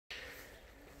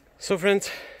So friends,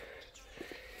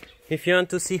 if you want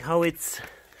to see how it's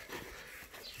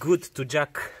good to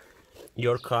jack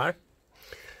your car,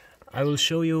 I will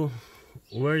show you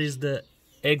where is the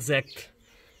exact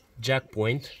jack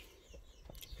point.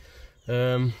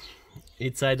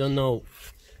 It's, I don't know,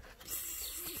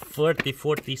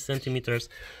 40 centimeters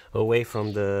away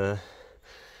from the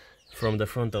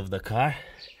front of the car.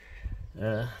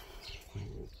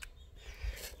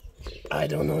 I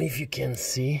don't know if you can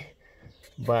see,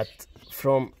 but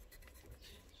from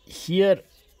here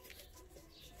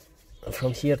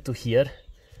to here,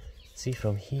 see,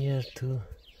 from here to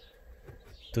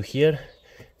here,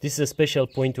 this is a special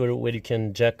point where you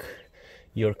can jack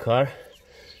your car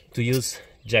to use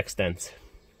jack stands.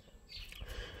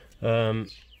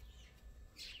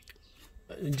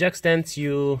 Jack stands,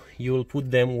 you will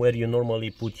put them where you normally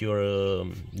put your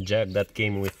jack that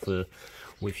came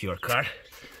with your car.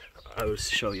 I will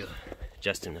show you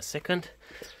just in a second.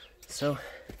 So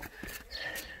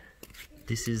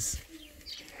this is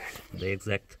the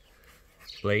exact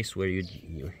place where you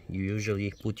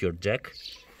usually put your jack,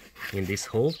 in this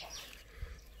hole,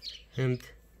 and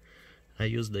I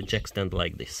use the jack stand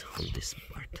like this on this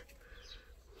part.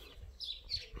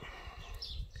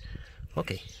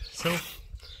 Okay, so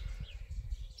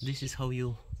this is how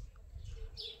you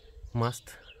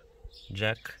must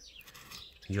jack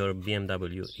your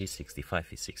BMW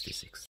E65, E66.